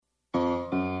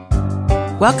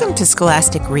Welcome to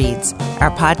Scholastic Reads,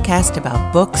 our podcast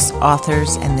about books,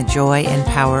 authors, and the joy and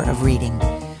power of reading.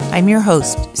 I'm your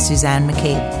host, Suzanne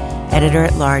McCabe,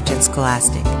 Editor-at-Large at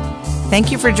Scholastic.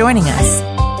 Thank you for joining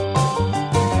us.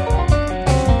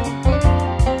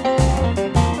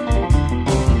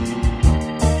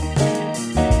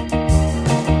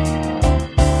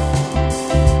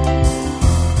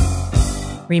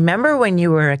 Remember when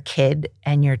you were a kid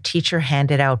and your teacher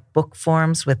handed out book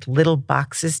forms with little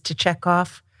boxes to check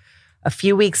off? A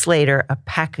few weeks later, a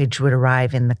package would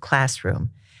arrive in the classroom,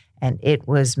 and it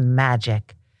was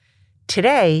magic.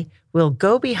 Today, we'll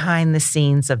go behind the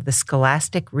scenes of the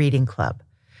Scholastic Reading Club.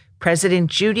 President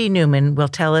Judy Newman will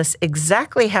tell us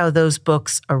exactly how those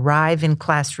books arrive in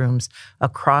classrooms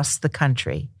across the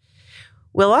country.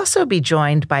 We'll also be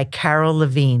joined by Carol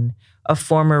Levine, a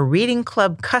former Reading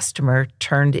Club customer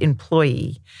turned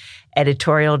employee,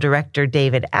 editorial director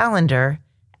David Allender,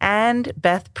 and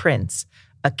Beth Prince,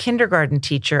 a kindergarten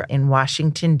teacher in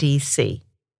Washington, D.C.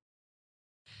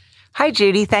 Hi,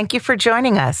 Judy. Thank you for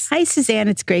joining us. Hi, Suzanne.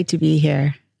 It's great to be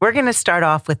here. We're going to start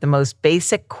off with the most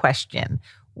basic question.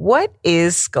 What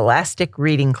is Scholastic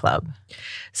Reading Club?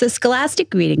 So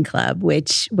Scholastic Reading Club,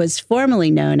 which was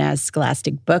formerly known as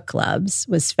Scholastic Book Clubs,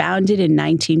 was founded in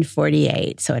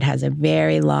 1948, so it has a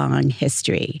very long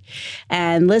history.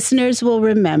 And listeners will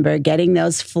remember getting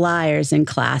those flyers in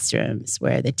classrooms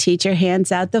where the teacher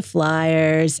hands out the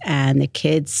flyers and the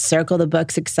kids circle the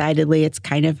books excitedly. It's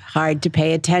kind of hard to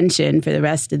pay attention for the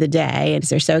rest of the day, and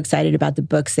they're so excited about the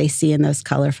books they see in those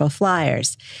colorful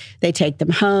flyers. They take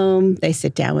them home, they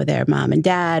sit down with their mom and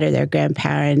dad or their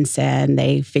grandparents, and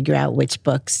they figure out which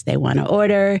books they want to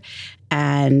order,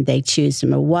 and they choose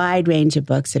from a wide range of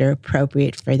books that are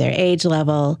appropriate for their age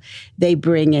level. They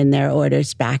bring in their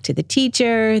orders back to the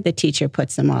teacher. The teacher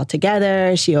puts them all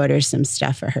together. She orders some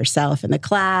stuff for herself and the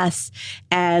class.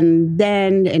 And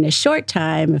then in a short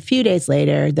time, a few days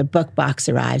later, the book box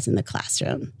arrives in the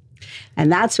classroom.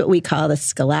 And that's what we call the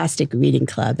Scholastic Reading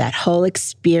Club, that whole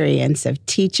experience of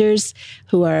teachers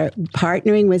who are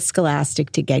partnering with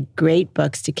Scholastic to get great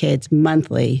books to kids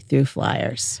monthly through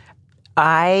flyers.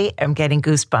 I am getting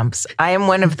goosebumps. I am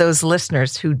one of those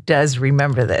listeners who does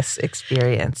remember this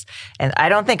experience. And I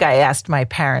don't think I asked my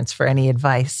parents for any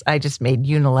advice. I just made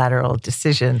unilateral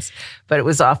decisions, but it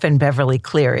was often Beverly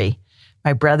Cleary.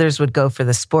 My brothers would go for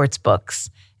the sports books,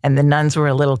 and the nuns were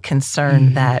a little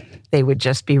concerned that they would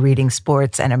just be reading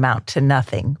sports and amount to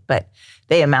nothing. But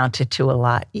they amounted to a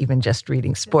lot, even just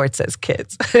reading sports as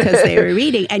kids. Because they were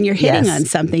reading. And you're hitting Yes. on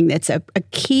something that's a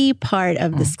key part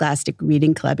of the Scholastic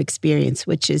Reading Club experience,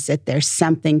 which is that there's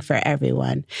something for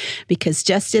everyone. Because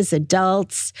just as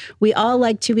adults, we all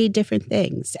like to read different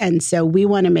things. And so we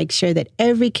want to make sure that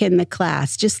every kid in the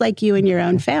class, just like you and your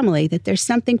own family, that there's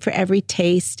something for every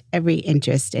taste, every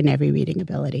interest, and every reading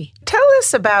ability. Tell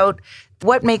us about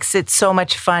what makes it so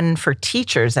much fun for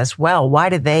teachers as well. Why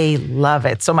do they love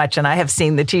it so much? And I have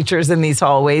seen the teachers in these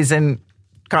hallways and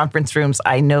conference rooms.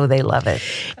 I know they love it.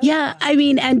 Yeah, I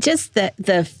mean, and just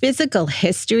the physical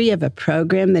history of a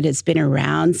program that has been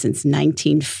around since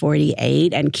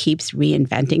 1948 and keeps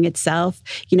reinventing itself.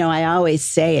 You know, I always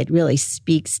say it really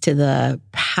speaks to the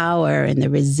power and the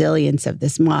resilience of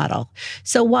this model.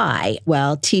 So why?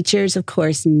 Well, teachers, of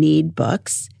course, need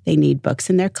books. They need books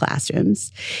in their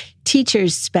classrooms.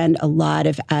 Teachers spend a lot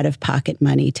of out-of-pocket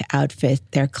money to outfit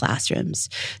their classrooms.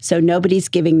 So nobody's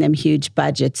giving them huge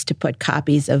budgets to put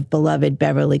copies of beloved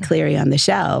Beverly Cleary on the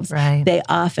shelves. Right. They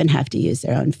often have to use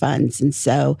their own funds. And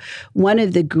so one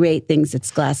of the great things that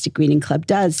Scholastic Reading Club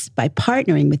does by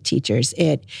partnering with teachers,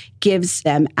 it gives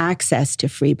them access to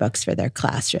free books for their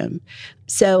classroom.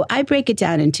 So I break it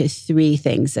down into three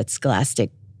things that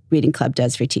Scholastic Reading Club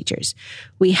does for teachers.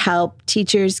 We help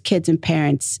teachers, kids, and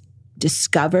parents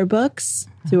discover books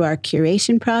through our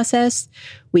curation process.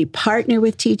 We partner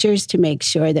with teachers to make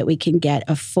sure that we can get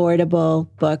affordable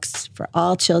books for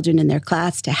all children in their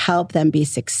class to help them be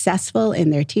successful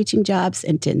in their teaching jobs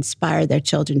and to inspire their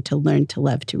children to learn to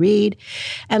love to read.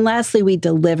 And lastly, we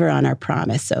deliver on our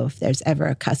promise. So if there's ever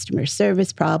a customer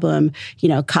service problem,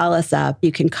 call us up.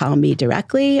 You can call me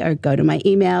directly or go to my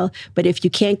email. But if you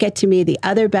can't get to me, the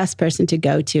other best person to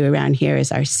go to around here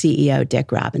is our CEO,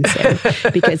 Dick Robinson,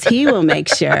 because he will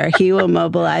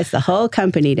mobilize the whole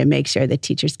company to make sure that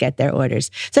teachers get their orders.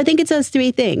 So I think it's those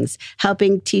three things: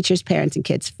 helping teachers, parents, and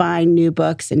kids find new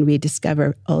books and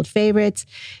rediscover old favorites,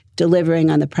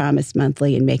 delivering on the promise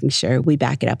monthly, and making sure we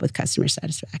back it up with customer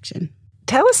satisfaction.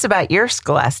 Tell us about your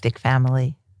Scholastic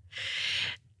family.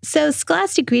 So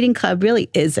Scholastic Reading Club really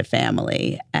is a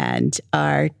family, and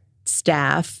our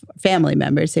staff, family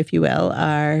members, if you will,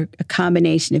 are a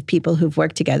combination of people who've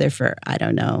worked together for,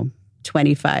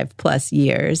 25 plus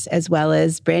years, as well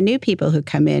as brand new people who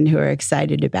come in who are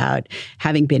excited about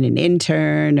having been an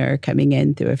intern or coming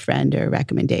in through a friend or a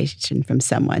recommendation from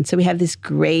someone. So we have this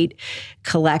great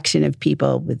collection of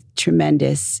people with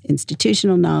tremendous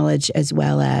institutional knowledge, as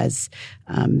well as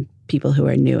people who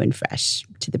are new and fresh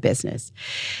to the business.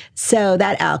 So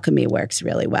that alchemy works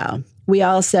really well. We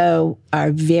also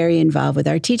are very involved with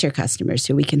our teacher customers,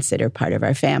 who we consider part of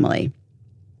our family.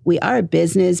 We are a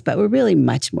business, but we're really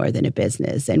much more than a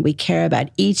business. And we care about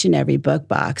each and every book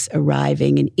box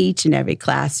arriving in each and every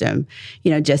classroom,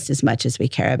 just as much as we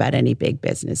care about any big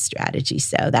business strategy.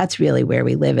 So that's really where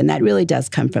we live. And that really does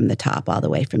come from the top, all the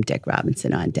way from Dick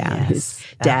Robinson on down, yes, whose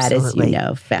dad, absolutely. as you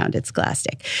know, founded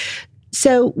Scholastic.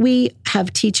 So we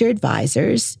have teacher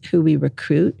advisors who we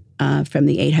recruit from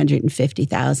the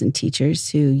 850,000 teachers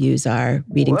who use our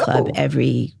reading club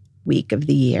every week of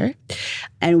the year.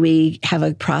 And we have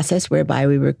a process whereby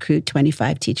we recruit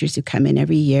 25 teachers who come in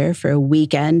every year for a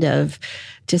weekend of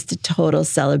just a total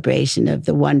celebration of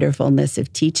the wonderfulness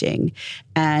of teaching.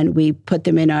 And we put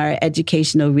them in our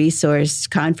educational resource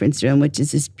conference room, which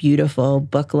is this beautiful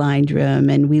book-lined room,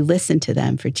 and we listen to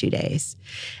them for 2 days.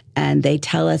 And they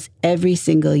tell us every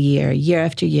single year, year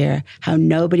after year, how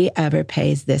nobody ever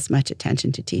pays this much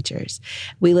attention to teachers.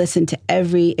 We listen to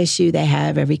every issue they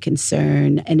have, every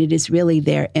concern, and it is really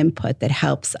their input that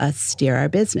helps us steer our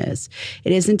business.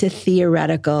 It isn't a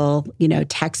theoretical,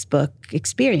 textbook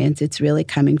experience. It's really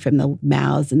coming from the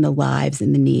mouths and the lives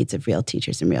and the needs of real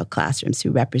teachers in real classrooms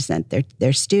who represent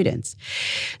their students.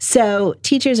 So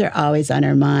teachers are always on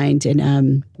our mind.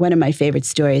 And one of my favorite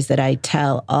stories that I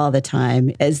tell all the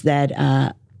time is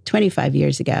that 25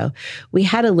 years ago, we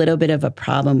had a little bit of a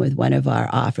problem with one of our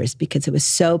offers because it was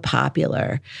so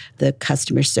popular. The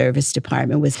customer service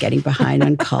department was getting behind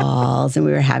on calls, and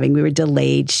we were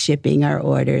delayed shipping our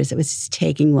orders. It was just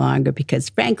taking longer because,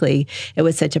 frankly, it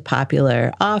was such a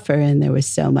popular offer, and there was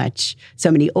so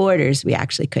many orders, we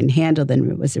actually couldn't handle them.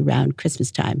 It was around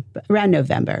Christmas time, around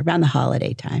November, around the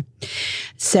holiday time.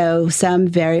 So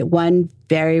one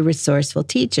very resourceful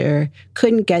teacher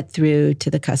couldn't get through to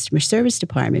the customer service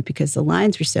department because the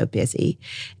lines were so busy,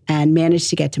 and managed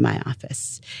to get to my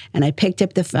office. And I picked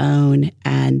up the phone,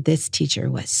 and this teacher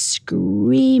was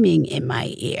screaming in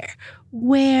my ear,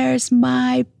 "Where's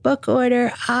my book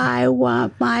order? I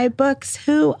want my books.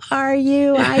 Who are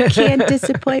you? I can't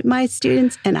disappoint my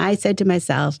students." And I said to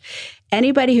myself,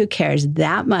 anybody who cares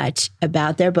that much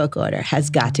about their book order has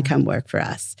got to come work for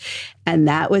us. And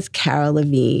that was Carol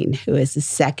Levine, who is a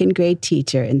second grade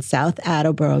teacher in South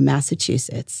Attleboro,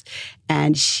 Massachusetts.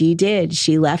 And she did.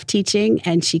 She left teaching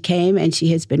and she came, and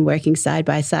she has been working side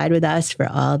by side with us for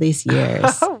all these years.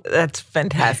 Oh, that's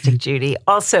fantastic, Judy.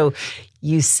 Also,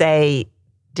 you say,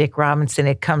 Dick Robinson,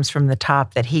 it comes from the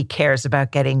top that he cares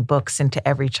about getting books into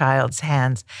every child's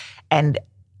hands. And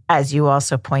as you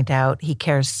also point out, he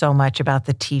cares so much about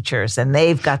the teachers, and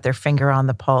they've got their finger on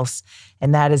the pulse.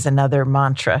 And that is another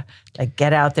mantra, like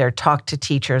get out there, talk to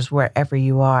teachers wherever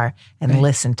you are, and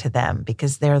listen to them,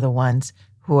 because they're the ones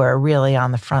who are really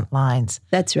on the front lines.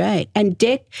 That's right. And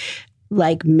Dick,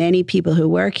 like many people who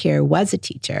work here, was a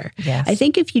teacher. Yes. I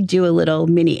think if you do a little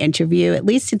mini interview, at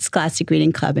least at Scholastic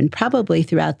Reading Club and probably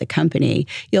throughout the company,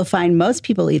 you'll find most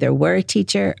people either were a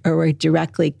teacher or were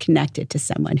directly connected to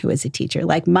someone who was a teacher.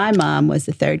 Like my mom was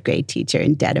a third grade teacher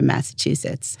in Dedham,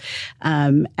 Massachusetts.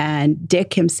 And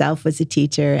Dick himself was a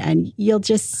teacher. And you'll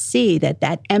just see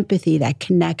that empathy, that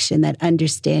connection, that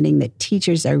understanding that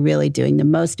teachers are really doing the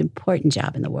most important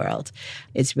job in the world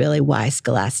is really why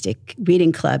Scholastic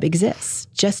Reading Club exists.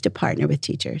 Just to partner with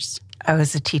teachers. I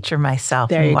was a teacher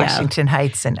myself in Washington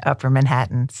Heights and Upper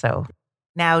Manhattan. So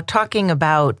now talking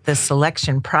about the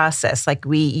selection process, like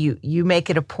you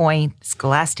make it a point,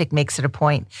 Scholastic makes it a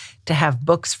point to have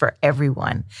books for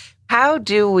everyone. How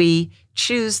do we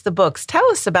choose the books? Tell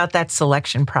us about that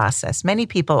selection process. Many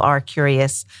people are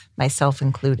curious, myself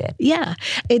included. Yeah,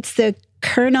 it's the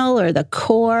kernel or the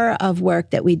core of work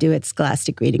that we do at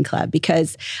Scholastic Reading Club,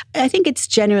 because I think it's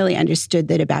generally understood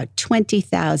that about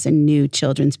 20,000 new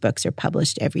children's books are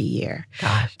published every year.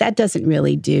 Gosh. That doesn't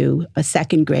really do a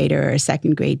second grader or a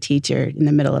second grade teacher in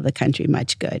the middle of the country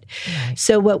much good. Right.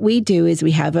 So what we do is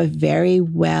we have a very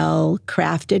well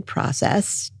crafted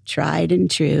process, tried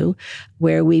and true,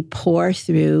 where we pour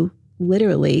through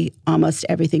literally almost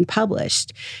everything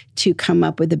published to come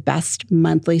up with the best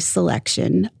monthly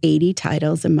selection, 80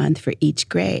 titles a month for each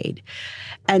grade.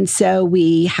 And so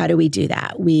how do we do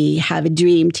that? We have a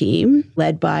dream team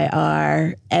led by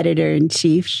our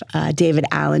editor-in-chief, David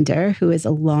Allender, who is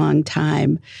a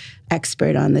longtime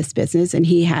expert on this business. And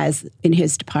he has in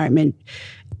his department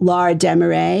Laura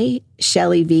Demarais,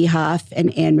 Shelley Vhoff,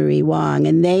 and Anne-Marie Wong.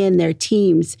 And they and their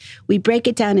teams, we break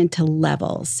it down into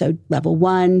levels. So level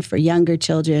 1 for younger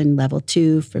children, level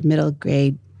 2 for middle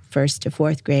grade, 1st to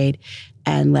 4th grade,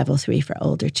 and level 3 for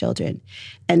older children.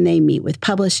 And they meet with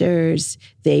publishers,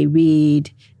 they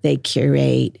read, they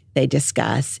curate, they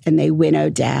discuss, and they winnow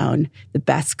down the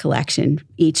best collection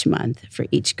each month for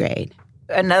each grade.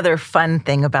 Another fun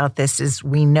thing about this is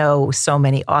we know so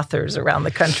many authors around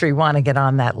the country want to get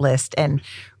on that list. And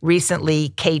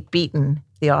recently, Kate Beaton,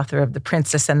 the author of The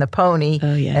Princess and the Pony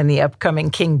and the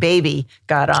upcoming King Baby,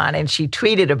 got on, and she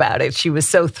tweeted about it. She was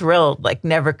so thrilled, like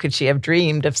never could she have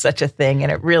dreamed of such a thing.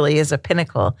 And it really is a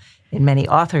pinnacle in many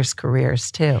authors'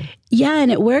 careers, too. Yeah, and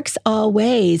it works all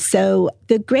ways. So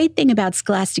the great thing about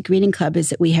Scholastic Reading Club is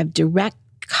that we have direct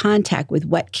contact with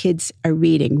what kids are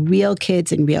reading, real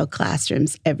kids in real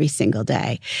classrooms every single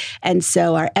day. And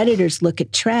so our editors look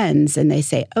at trends and they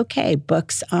say, okay,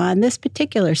 books on this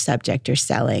particular subject are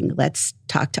selling. Let's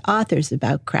talk to authors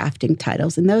about crafting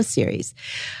titles in those series.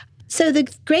 So the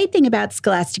great thing about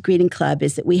Scholastic Reading Club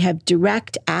is that we have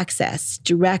direct access,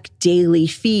 direct daily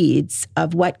feeds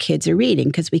of what kids are reading,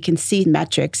 because we can see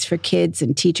metrics for kids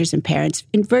and teachers and parents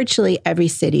in virtually every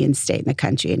city and state in the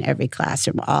country, in every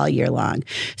classroom all year long.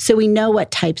 So we know what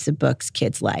types of books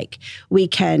kids like. We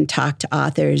can talk to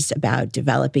authors about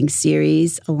developing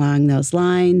series along those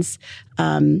lines.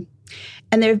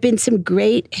 And there have been some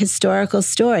great historical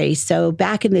stories. So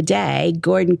back in the day,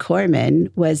 Gordon Corman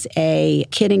was a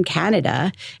kid in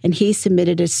Canada, and he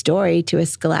submitted a story to a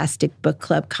Scholastic Book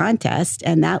Club contest,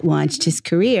 and that launched his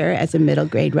career as a middle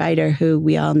grade writer who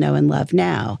we all know and love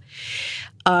now.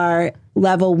 Our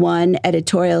level 1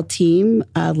 editorial team,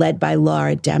 led by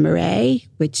Laura Demarais,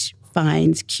 which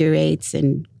finds, curates,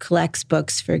 and collects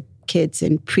books for kids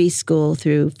in preschool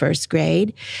through 1st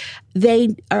grade,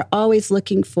 they are always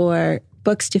looking for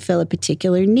books to fill a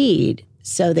particular need.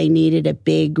 So they needed a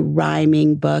big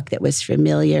rhyming book that was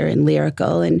familiar and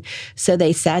lyrical. And so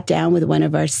they sat down with one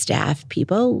of our staff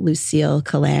people, Lucille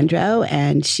Calandro,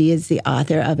 and she is the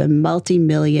author of a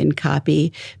multi-million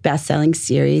copy best-selling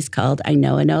series called I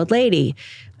Know an Old Lady.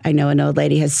 I Know an Old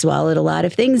Lady has swallowed a lot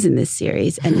of things in this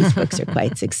series, and these books are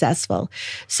quite successful.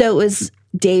 So it was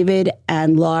David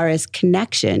and Laura's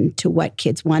connection to what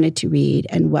kids wanted to read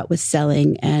and what was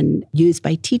selling and used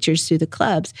by teachers through the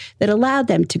clubs that allowed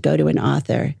them to go to an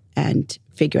author and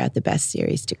figure out the best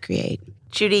series to create.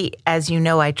 Judy, as you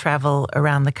know, I travel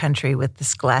around the country with the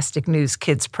Scholastic News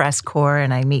Kids Press Corps,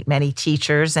 and I meet many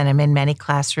teachers, and I'm in many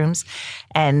classrooms.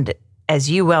 And as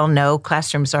you well know,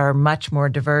 classrooms are much more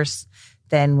diverse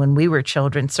than when we were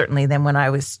children, certainly than when I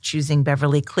was choosing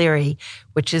Beverly Cleary,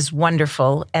 which is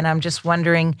wonderful. And I'm just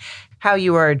wondering how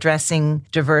you are addressing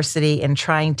diversity and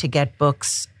trying to get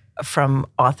books from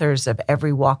authors of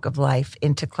every walk of life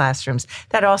into classrooms.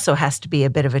 That also has to be a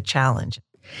bit of a challenge.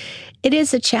 It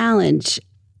is a challenge.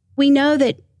 We know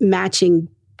that matching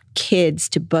kids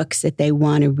to books that they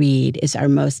want to read is our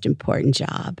most important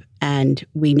job. And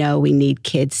we know we need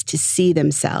kids to see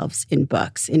themselves in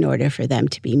books in order for them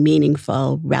to be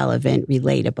meaningful, relevant,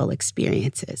 relatable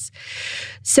experiences.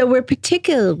 So we're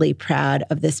particularly proud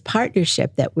of this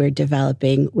partnership that we're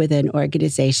developing with an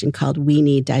organization called We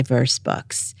Need Diverse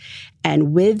Books.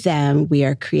 And with them, we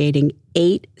are creating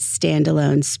 8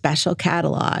 standalone special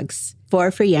catalogs,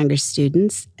 4 for younger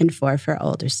students and 4 for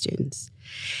older students.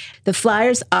 The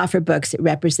flyers offer books that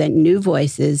represent new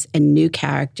voices and new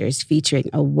characters featuring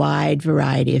a wide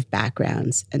variety of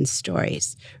backgrounds and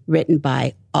stories written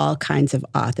by all kinds of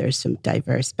authors from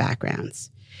diverse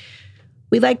backgrounds.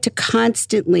 We like to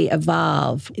constantly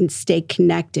evolve and stay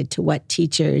connected to what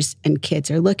teachers and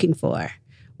kids are looking for.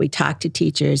 We talk to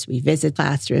teachers, we visit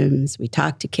classrooms, we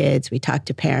talk to kids, we talk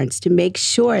to parents to make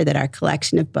sure that our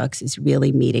collection of books is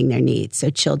really meeting their needs so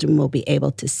children will be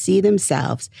able to see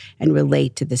themselves and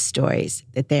relate to the stories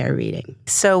that they are reading.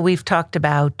 So we've talked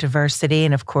about diversity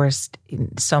and, of course,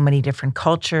 in so many different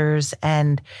cultures.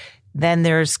 And then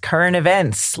there's current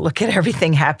events. Look at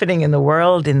everything happening in the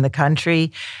world, in the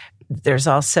country. There's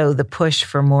also the push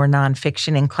for more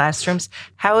nonfiction in classrooms.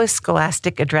 How is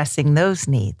Scholastic addressing those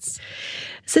needs?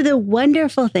 So the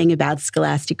wonderful thing about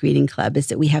Scholastic Reading Club is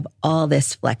that we have all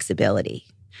this flexibility.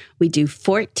 We do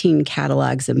 14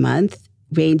 catalogs a month,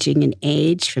 ranging in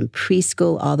age from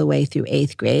preschool all the way through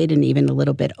 8th grade and even a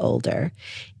little bit older.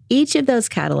 Each of those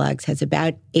catalogs has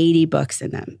about 80 books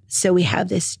in them. So we have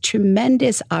this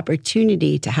tremendous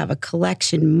opportunity to have a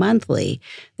collection monthly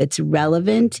that's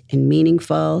relevant and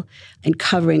meaningful and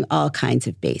covering all kinds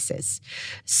of bases.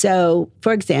 So,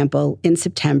 for example, in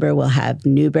September, we'll have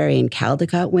Newbery and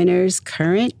Caldecott winners,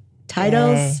 current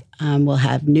titles. We'll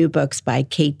have new books by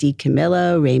Kate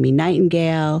DiCamillo, Raimi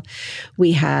Nightingale.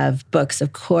 We have books,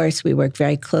 of course. We work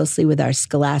very closely with our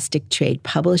Scholastic Trade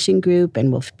Publishing Group,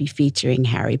 and we'll be featuring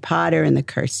Harry Potter and the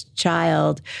Cursed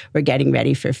Child. We're getting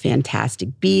ready for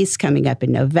Fantastic Beasts coming up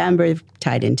in November,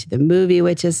 tied into the movie,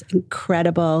 which is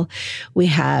incredible. We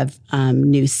have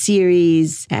new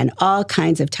series and all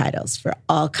kinds of titles for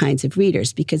all kinds of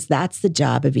readers, because that's the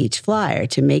job of each flyer,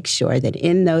 to make sure that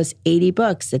in those 80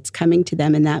 books that's coming to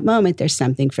them in that moment, there's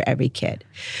something for every kid.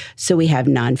 So we have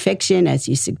nonfiction, as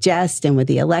you suggest, and with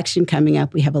the election coming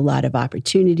up, we have a lot of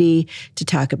opportunity to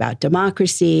talk about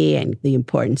democracy and the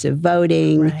importance of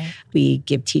voting. Right. We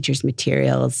give teachers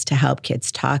materials to help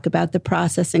kids talk about the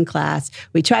process in class.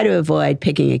 We try to avoid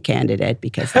picking a candidate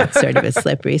because that's sort of a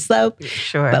slippery slope.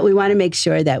 Sure. But we want to make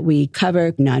sure that we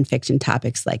cover nonfiction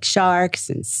topics like sharks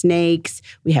and snakes.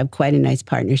 We have quite a nice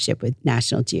partnership with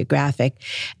National Geographic.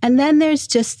 And then there's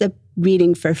just the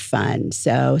reading for fun.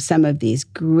 So some of these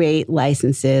great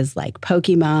licenses like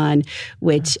Pokemon,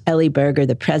 which Ellie Berger,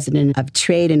 the president of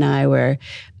Trade, and I were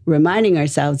reminding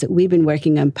ourselves that we've been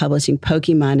working on publishing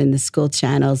Pokemon in the school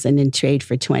channels and in Trade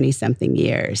for 20-something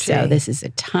years. So this is a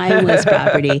timeless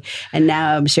property. And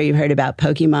now I'm sure you've heard about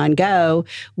Pokemon Go.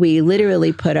 We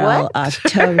literally put all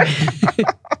October...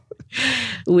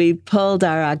 We pulled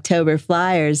our October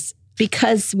flyers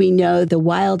because we know the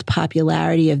wild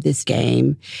popularity of this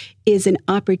game is an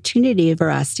opportunity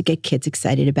for us to get kids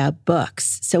excited about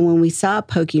books. So when we saw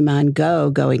Pokemon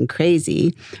Go going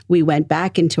crazy, we went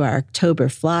back into our October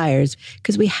flyers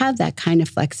because we have that kind of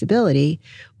flexibility.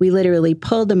 We literally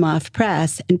pulled them off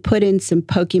press and put in some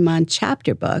Pokemon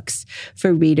chapter books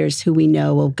for readers who we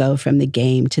know will go from the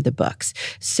game to the books.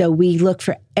 So we look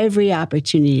for every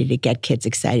opportunity to get kids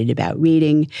excited about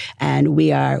reading, and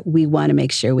we want to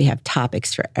make sure we have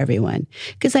topics for everyone.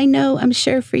 Because I'm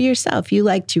sure for yourself, you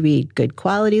like to read good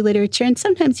quality literature, and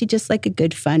sometimes you just like a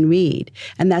good fun read.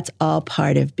 And that's all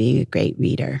part of being a great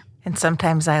reader. And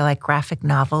sometimes I like graphic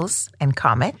novels and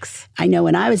comics. I know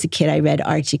when I was a kid, I read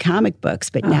Archie comic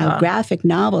books, but now graphic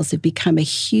novels have become a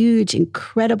huge,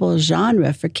 incredible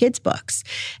genre for kids' books.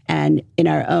 And in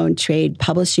our own trade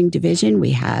publishing division,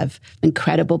 we have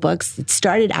incredible books that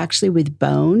started actually with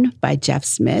Bone by Jeff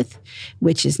Smith,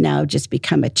 which has now just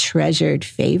become a treasured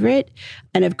favorite.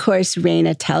 And of course,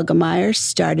 Raina Telgemeier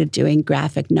started doing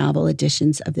graphic novel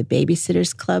editions of the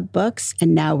Babysitters Club books.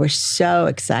 And now we're so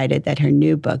excited that her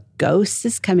new book, Ghosts,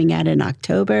 is coming out in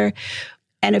October.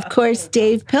 And of course,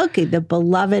 Dave Pilkey, the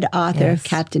beloved author of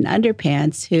Captain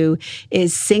Underpants, who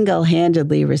is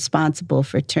single-handedly responsible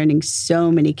for turning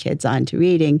so many kids on to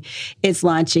reading, is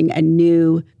launching a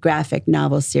new graphic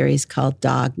novel series called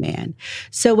Dog Man.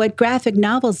 So what graphic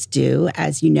novels do,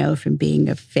 as you know from being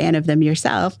a fan of them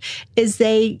yourself, is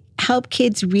they help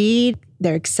kids read.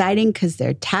 They're exciting because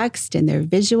they're text and they're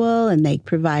visual and they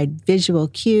provide visual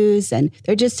cues, and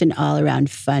they're just an all-around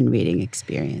fun reading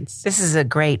experience. This is a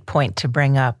great point to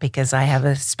bring up because I have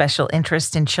a special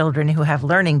interest in children who have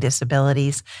learning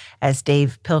disabilities, as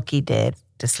Dave Pilkey did,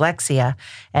 dyslexia.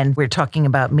 And we're talking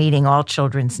about meeting all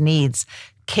children's needs.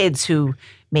 Kids who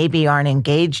maybe aren't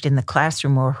engaged in the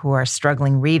classroom or who are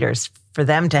struggling readers, for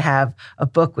them to have a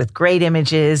book with great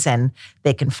images and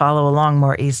they can follow along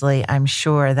more easily, I'm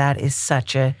sure that is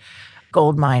such a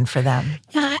goldmine for them.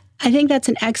 Yeah, I think that's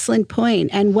an excellent point.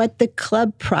 And what the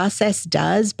club process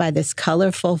does by this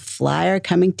colorful flyer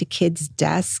coming to kids'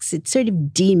 desks, it sort of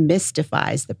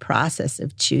demystifies the process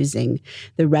of choosing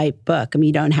the right book. I mean,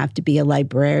 you don't have to be a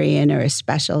librarian or a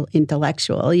special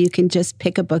intellectual. You can just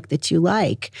pick a book that you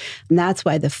like. And that's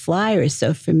why the flyer is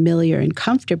so familiar and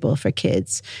comfortable for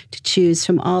kids to choose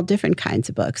from all different kinds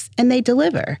of books. And they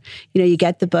deliver. You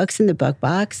get the books in the book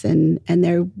box and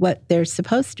they're what they're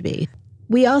supposed to be.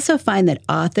 We also find that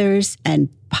authors and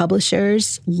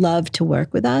publishers love to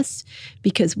work with us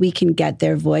because we can get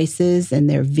their voices and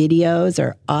their videos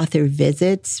or author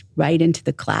visits right into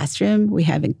the classroom. We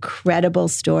have incredible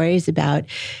stories about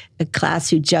a class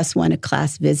who just won a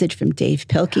class visit from Dave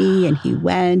Pilkey, and he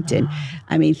went. And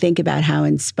I mean, think about how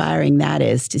inspiring that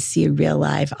is to see a real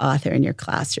live author in your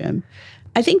classroom.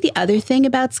 I think the other thing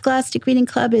about Scholastic Reading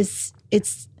Club is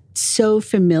it's so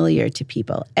familiar to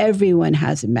people. Everyone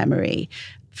has a memory,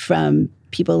 from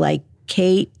people like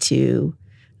Kate to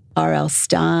R.L.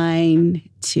 Stine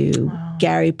to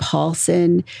Gary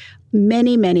Paulson.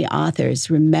 Many, many authors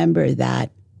remember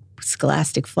that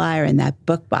Scholastic flyer and that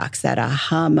book box, that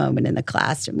aha moment in the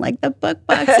classroom, like the book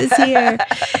box is here.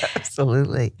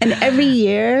 Absolutely. And every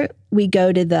year we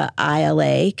go to the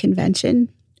ILA convention.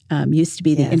 Used to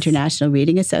be the International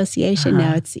Reading Association.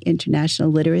 Now it's the International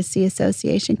Literacy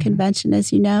Association convention,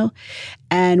 as you know.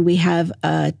 And we have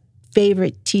a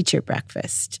favorite teacher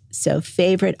breakfast. So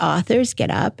favorite authors get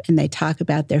up and they talk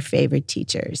about their favorite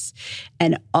teachers.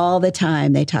 And all the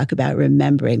time they talk about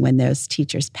remembering when those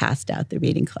teachers passed out the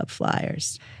reading club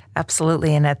flyers.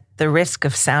 Absolutely. And at the risk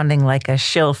of sounding like a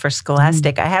shill for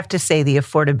Scholastic, I have to say the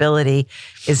affordability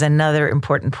is another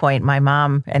important point. My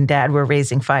mom and dad were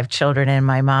raising 5 children, and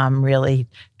my mom really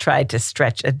tried to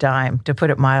stretch a dime, to put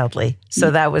it mildly.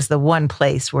 So that was the one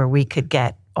place where we could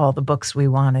get all the books we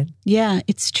wanted. Yeah,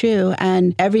 it's true.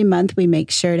 And every month we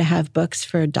make sure to have books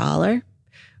for $1,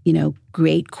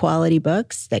 great quality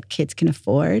books that kids can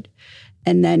afford.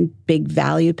 And then big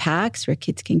value packs where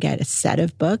kids can get a set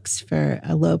of books for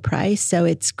a low price. So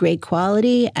it's great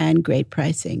quality and great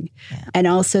pricing. Yeah. And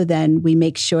also then we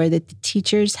make sure that the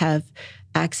teachers have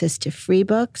access to free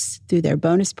books through their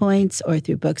bonus points or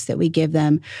through books that we give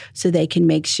them, so they can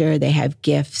make sure they have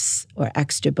gifts or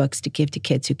extra books to give to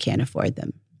kids who can't afford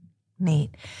them.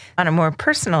 Neat. On a more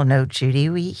personal note, Judy,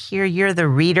 we hear you're the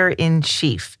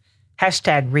reader-in-chief.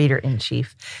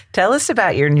 #reader-in-chief. Tell us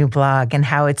about your new blog and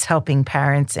how it's helping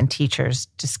parents and teachers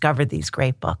discover these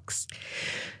great books.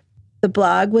 The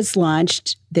blog was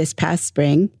launched this past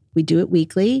spring. We do it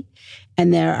weekly,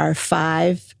 and there are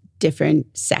 5 different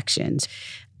sections.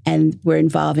 And we're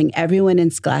involving everyone in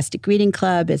Scholastic Reading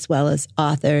Club, as well as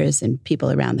authors and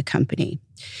people around the company.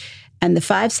 And the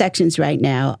 5 sections right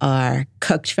now are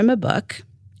cooked from a book.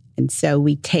 And so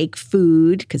we take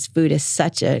food, because food is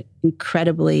such an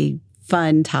incredibly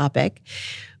fun topic,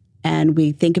 and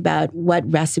we think about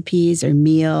what recipes or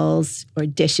meals or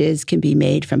dishes can be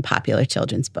made from popular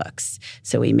children's books.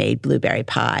 So we made blueberry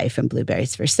pie from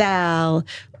Blueberries for Sal,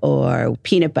 or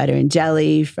peanut butter and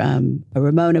jelly from a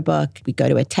Ramona book. We go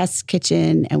to a test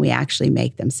kitchen and we actually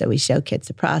make them. So we show kids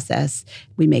the process.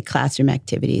 We make classroom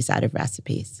activities out of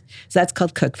recipes. So that's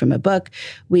called Cook from a Book.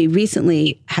 We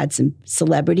recently had some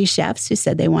celebrity chefs who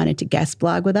said they wanted to guest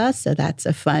blog with us. So that's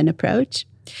a fun approach.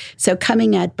 So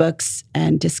coming at books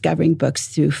and discovering books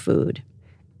through food.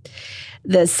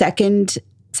 The second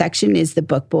section is the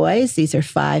Book Boys. These are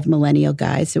 5 millennial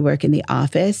guys who work in the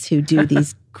office who do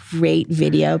these great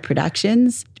video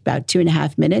productions, about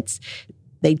 2.5 minutes.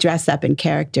 They dress up in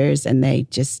characters and they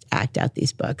just act out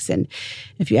these books. And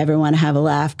if you ever want to have a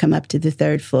laugh, come up to the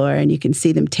 3rd floor and you can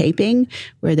see them taping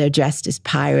where they're dressed as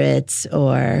pirates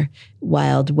or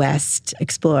Wild West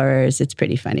explorers. It's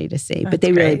pretty funny to see, but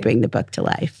they really bring the book to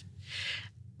life.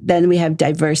 Then we have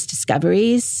Diverse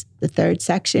Discoveries, the 3rd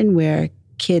section, where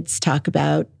kids talk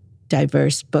about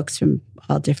diverse books from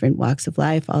all different walks of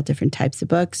life, all different types of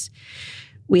books.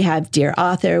 We have Dear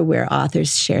Author, where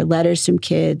authors share letters from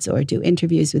kids or do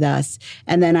interviews with us.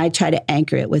 And then I try to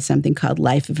anchor it with something called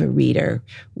Life of a Reader,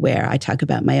 where I talk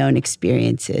about my own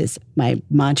experiences. My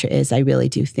mantra is I really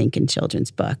do think in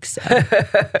children's books. So.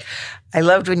 I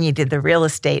loved when you did the real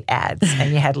estate ads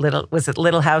and you had was it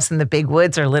Little House in the Big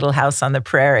Woods or Little House on the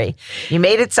Prairie? You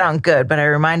made it sound good, but I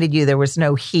reminded you there was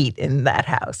no heat in that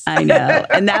house. I know.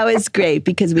 And that was great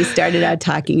because we started out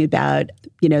talking about,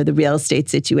 the real estate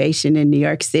situation in New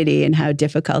York City and how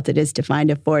difficult it is to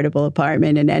find affordable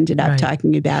apartment, and ended up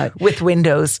talking about with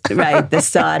windows. Right. The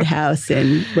sod house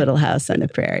and Little House on the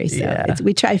Prairie. So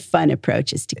we try fun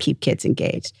approaches to keep kids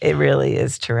engaged. It really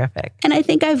is terrific. And I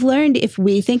think I've learned if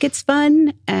we think it's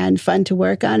fun and fun to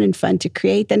work on and fun to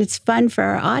create, then it's fun for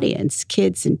our audience,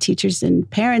 kids and teachers and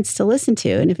parents to listen to.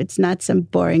 And if it's not some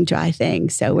boring, dry thing.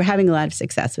 So we're having a lot of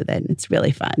success with it, and it's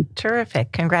really fun.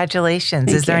 Terrific.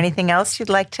 Congratulations. Is there anything else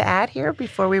you'd like to add here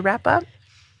before we wrap up?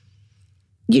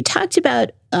 You talked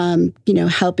about,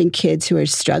 helping kids who are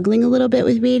struggling a little bit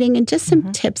with reading, and just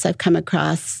some tips I've come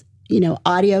across.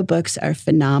 Audiobooks are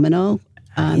phenomenal.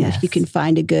 If you can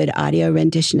find a good audio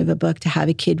rendition of a book to have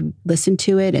a kid listen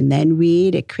to it and then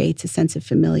read, it creates a sense of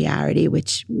familiarity,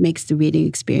 which makes the reading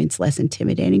experience less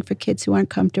intimidating for kids who aren't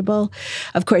comfortable.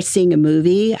 Of course, seeing a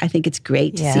movie, I think it's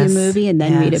great to see a movie and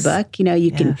then read a book.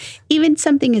 You can, even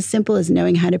something as simple as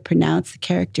knowing how to pronounce the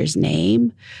character's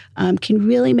name can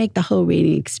really make the whole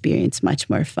reading experience much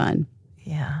more fun.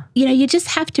 Yeah. You just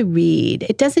have to read.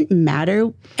 It doesn't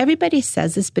matter. Everybody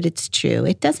says this, but it's true.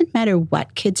 It doesn't matter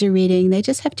what kids are reading. They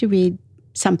just have to read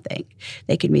something.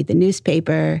 They can read the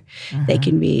newspaper. They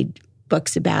can read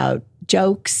books about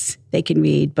jokes. They can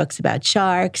read books about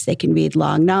sharks. They can read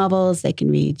long novels. They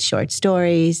can read short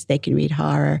stories. They can read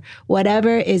horror.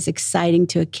 Whatever is exciting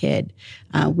to a kid.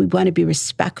 We want to be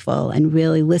respectful and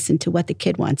really listen to what the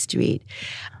kid wants to read.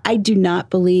 I do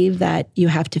not believe that you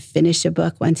have to finish a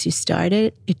book once you start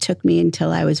it. It took me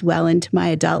until I was well into my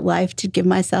adult life to give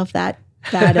myself that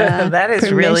that That is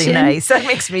permission. really nice. That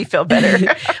makes me feel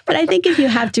better. But I think if you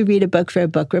have to read a book for a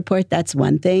book report, that's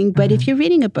one thing. But if you're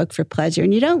reading a book for pleasure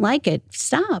and you don't like it,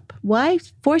 stop. Why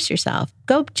force yourself?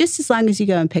 Go just as long as you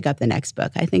go and pick up the next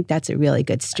book. I think that's a really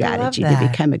good strategy to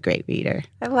become a great reader.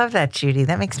 I love that, Judy.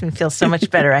 That makes me feel so much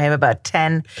better. I have about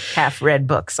 10 half-read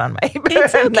books on my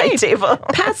night table.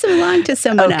 Pass them along to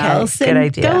someone else good and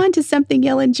idea. go on to something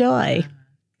you'll enjoy.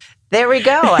 There we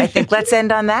go. I think let's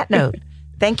end on that note.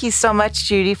 Thank you so much,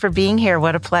 Judy, for being here.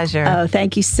 What a pleasure. Oh,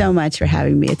 thank you so much for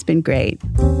having me. It's been great.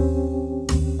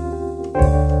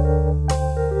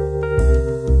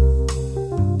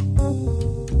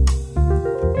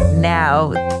 Now,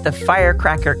 the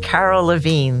firecracker Carol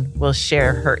Levine will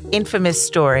share her infamous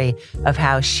story of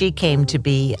how she came to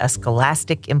be a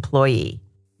Scholastic employee.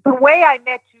 The way I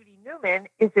met Judy Newman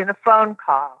is in a phone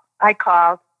call. I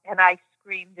called and I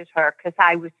screamed at her because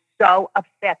I was so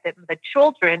upset that the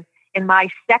children in my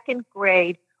second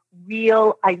grade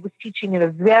I was teaching in a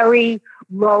very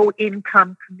low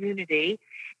income community,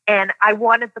 and I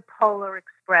wanted the Polar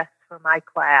Express for my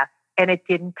class, and it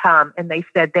didn't come, and they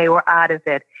said they were out of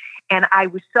it. And I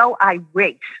was so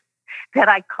irate that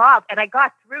I called, and I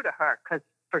got through to her because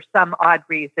for some odd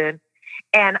reason.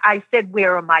 And I said,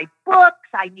 where are my books?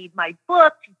 I need my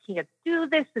books. You can't do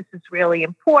this. This is really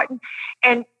important.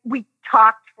 And we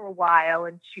talked for a while,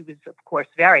 and she was, of course,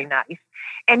 very nice.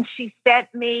 And she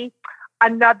sent me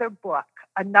another book,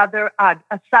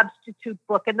 a substitute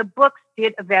book. And the books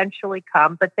did eventually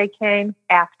come, but they came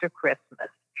after Christmas.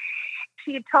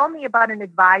 She had told me about an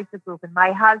advisor group, and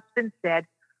my husband said,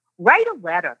 write a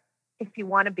letter if you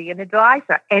want to be an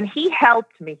advisor. And he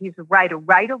helped me. He's a writer.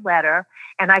 Write a letter.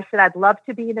 And I said, I'd love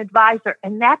to be an advisor.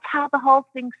 And that's how the whole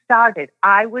thing started.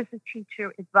 I was a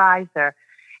teacher advisor.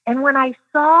 And when I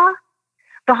saw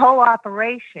the whole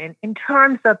operation in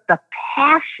terms of the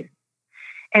passion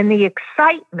and the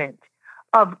excitement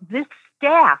of this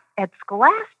staff at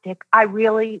Scholastic, I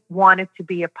really wanted to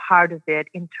be a part of it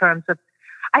in terms of,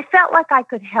 I felt like I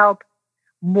could help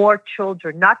more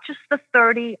children, not just the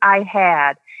 30 I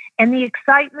had, and the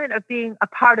excitement of being a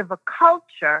part of a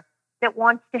culture that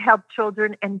wants to help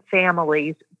children and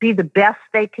families be the best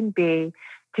they can be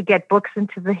to get books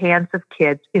into the hands of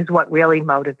kids is what really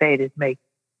motivated me.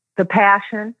 The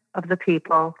passion of the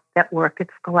people that work at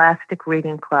Scholastic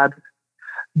Reading Clubs,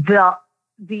 the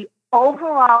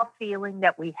overall feeling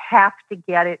that we have to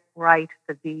get it right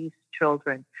for these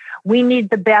children. We need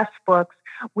the best books.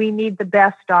 We need the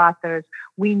best authors.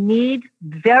 We need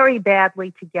very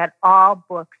badly to get all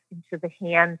books into the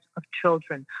hands of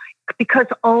children because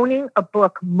owning a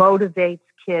book motivates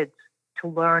kids to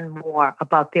learn more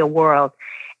about their world.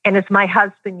 And as my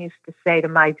husband used to say to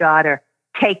my daughter,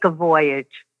 take a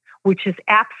voyage, which is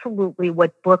absolutely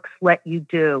what books let you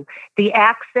do. The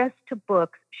access to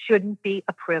books shouldn't be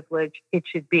a privilege. It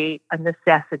should be a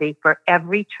necessity for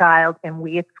every child. And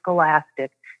we at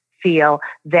Scholastic feel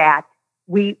that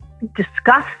we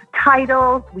discuss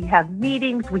titles, we have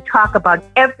meetings, we talk about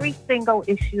every single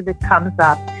issue that comes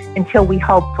up until we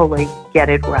hopefully get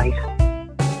it right.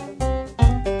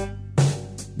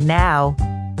 Now,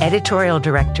 editorial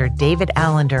director David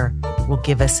Allender will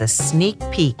give us a sneak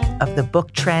peek of the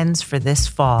book trends for this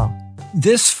fall.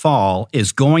 This fall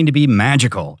is going to be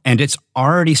magical, and it's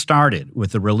already started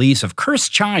with the release of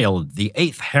Cursed Child, the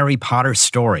 8th Harry Potter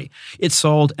story. It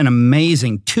sold an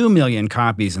amazing 2 million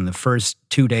copies in the first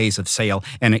 2 days of sale,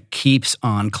 and it keeps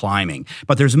on climbing.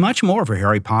 But there's much more for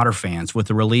Harry Potter fans with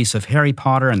the release of Harry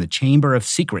Potter and the Chamber of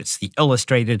Secrets, the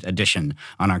illustrated edition,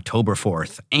 on October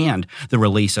 4th, and the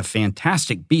release of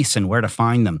Fantastic Beasts and Where to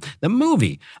Find Them, the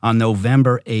movie, on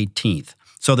November 18th.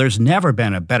 So there's never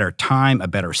been a better time, a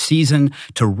better season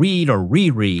to read or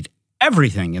reread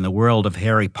everything in the world of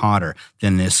Harry Potter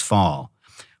than this fall.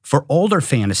 For older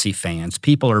fantasy fans,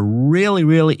 people are really,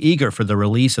 really eager for the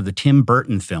release of the Tim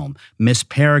Burton film, Miss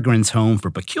Peregrine's Home for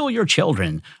Peculiar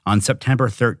Children, on September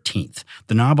 13th.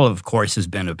 The novel, of course, has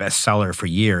been a bestseller for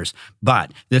years,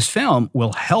 but this film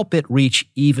will help it reach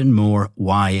even more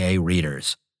YA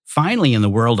readers. Finally, in the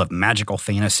world of magical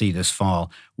fantasy this fall,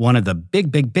 one of the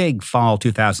big fall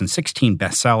 2016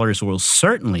 bestsellers will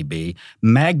certainly be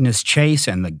Magnus Chase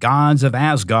and the Gods of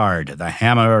Asgard, The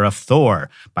Hammer of Thor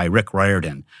by Rick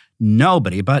Riordan.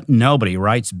 Nobody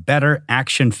writes better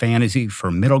action fantasy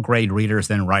for middle grade readers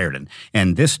than Riordan,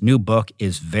 and this new book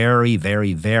is very,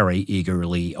 very, very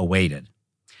eagerly awaited.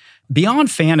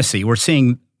 Beyond fantasy, we're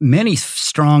seeing many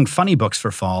strong, funny books for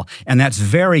fall, and that's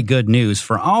very good news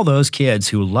for all those kids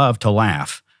who love to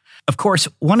laugh. Of course,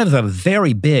 one of the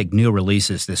very big new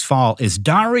releases this fall is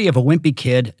Diary of a Wimpy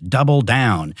Kid, Double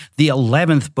Down, the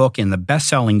 11th book in the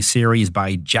best-selling series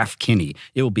by Jeff Kinney.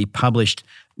 It will be published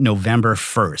November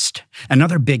 1st.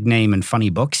 Another big name in funny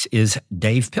books is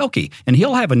Dave Pilkey, and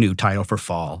he'll have a new title for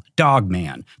fall, Dog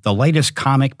Man, the latest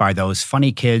comic by those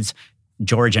funny kids,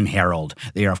 George and Harold.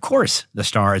 They are, of course, the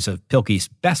stars of Pilkey's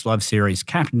best-loved series,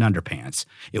 Captain Underpants.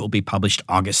 It will be published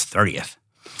August 30th.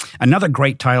 Another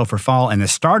great title for fall and the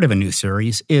start of a new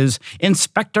series is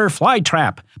Inspector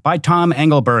Flytrap by Tom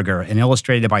Engelberger and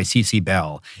illustrated by C.C.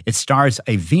 Bell. It stars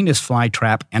a Venus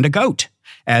flytrap and a goat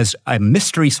as a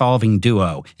mystery-solving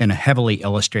duo in a heavily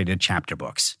illustrated chapter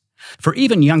books. For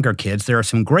even younger kids, there are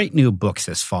some great new books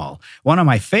this fall. One of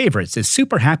my favorites is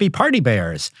Super Happy Party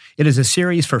Bears. It is a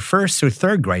series for first through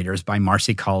third graders by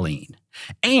Marcy Colleen.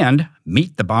 And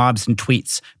Meet the Bobs and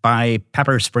Tweets by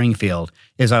Pepper Springfield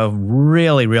is a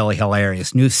really, really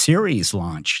hilarious new series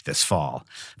launch this fall.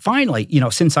 Finally,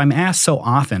 since I'm asked so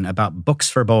often about books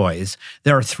for boys,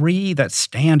 there are three that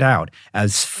stand out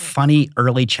as funny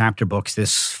early chapter books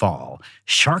this fall.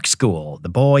 Shark School, The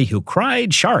Boy Who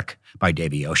Cried Shark by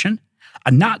Davy Ocean. A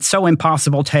Not So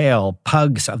Impossible Tale,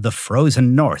 Pugs of the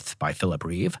Frozen North by Philip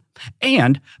Reeve,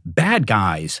 and Bad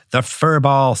Guys, The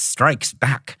Furball Strikes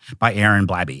Back by Aaron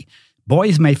Blabby.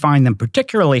 Boys may find them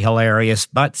particularly hilarious,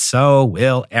 but so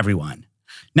will everyone.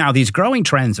 Now, these growing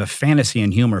trends of fantasy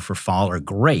and humor for fall are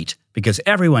great because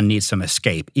everyone needs some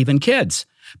escape, even kids.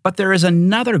 But there is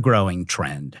another growing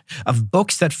trend of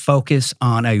books that focus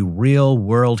on a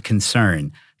real-world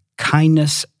concern,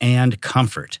 kindness and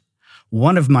comfort.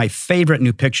 One of my favorite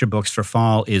new picture books for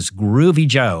fall is Groovy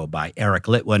Joe by Eric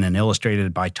Litwin and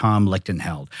illustrated by Tom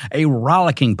Lichtenheld, a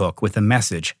rollicking book with a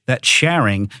message that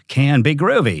sharing can be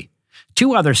groovy.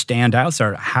 Two other standouts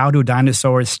are How Do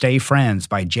Dinosaurs Stay Friends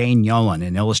by Jane Yolen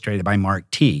and illustrated by Mark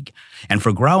Teague. And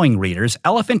for growing readers,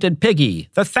 Elephant and Piggy,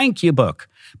 the Thank You Book.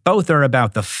 Both are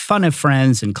about the fun of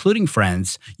friends, including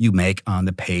friends you make on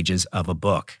the pages of a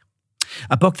book.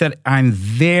 A book that I'm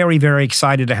very, very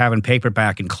excited to have in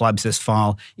paperback in clubs this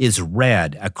fall is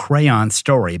Red, a crayon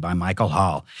story by Michael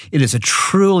Hall. It is a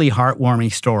truly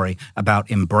heartwarming story about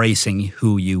embracing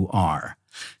who you are.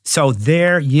 So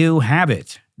there you have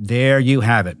it. There you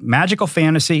have it. Magical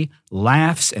fantasy,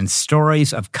 laughs, and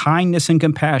stories of kindness and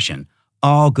compassion.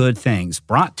 All good things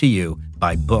brought to you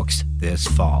by books this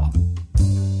fall.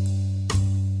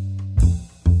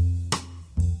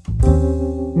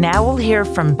 Now we'll hear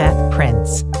from Beth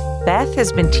Prince. Beth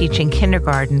has been teaching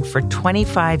kindergarten for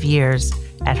 25 years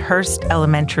at Hearst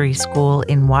Elementary School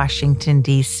in Washington,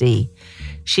 D.C.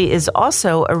 She is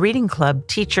also a reading club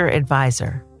teacher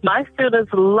advisor. My students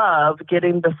love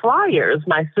getting the flyers.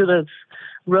 My students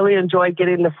really enjoy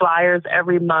getting the flyers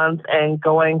every month and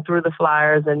going through the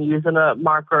flyers and using a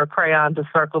marker or crayon to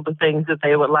circle the things that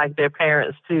they would like their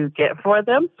parents to get for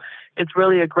them. It's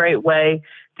really a great way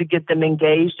to get them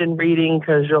engaged in reading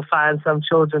because you'll find some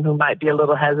children who might be a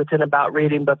little hesitant about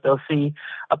reading, but they'll see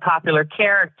a popular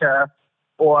character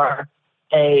or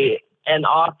an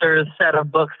author's set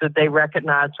of books that they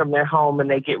recognize from their home, and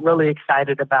they get really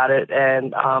excited about it.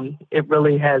 And it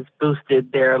really has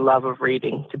boosted their love of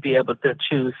reading to be able to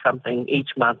choose something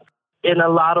each month. In a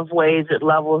lot of ways, it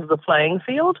levels the playing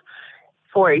field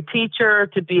for a teacher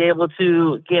to be able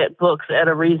to get books at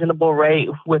a reasonable rate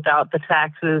without the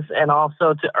taxes and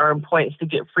also to earn points to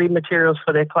get free materials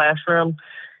for their classroom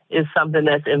is something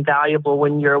that's invaluable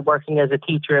when you're working as a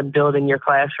teacher and building your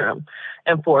classroom.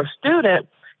 And for a student,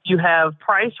 you have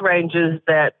price ranges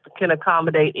that can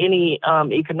accommodate any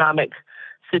economic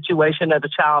situation that the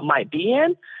child might be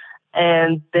in,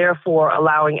 and therefore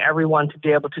allowing everyone to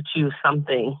be able to choose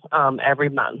something every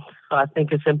month. So I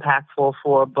think it's impactful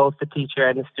for both the teacher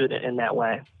and the student in that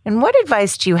way. And what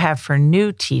advice do you have for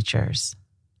new teachers?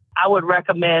 I would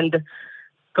recommend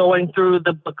going through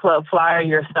the book club flyer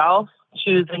yourself,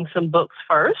 choosing some books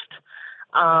first,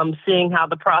 seeing how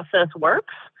the process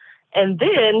works, and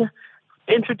then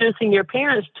introducing your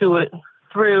parents to it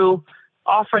through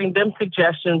offering them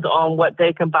suggestions on what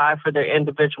they can buy for their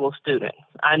individual student.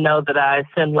 I know that I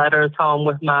send letters home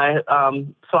with my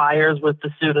flyers with the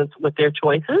students with their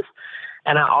choices,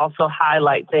 and I also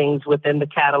highlight things within the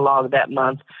catalog that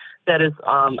month that is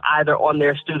either on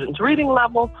their students' reading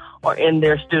level or in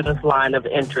their students' line of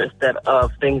interest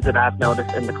of things that I've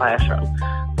noticed in the classroom.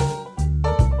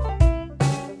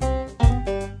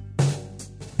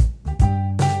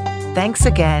 Thanks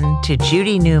again to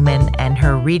Judy Newman and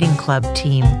her reading club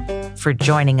team for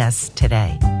joining us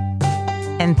today.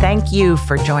 And thank you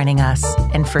for joining us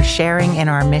and for sharing in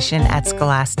our mission at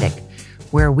Scholastic.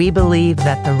 where we believe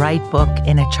that the right book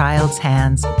in a child's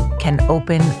hands can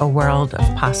open a world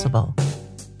of possible.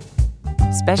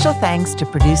 Special thanks to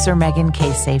producer Megan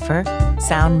K. Safer,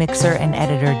 sound mixer and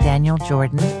editor Daniel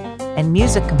Jordan, and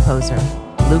music composer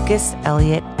Lucas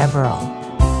Elliott Everall.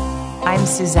 I'm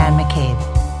Suzanne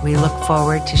McCabe. We look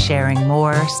forward to sharing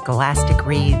more Scholastic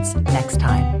Reads next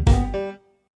time.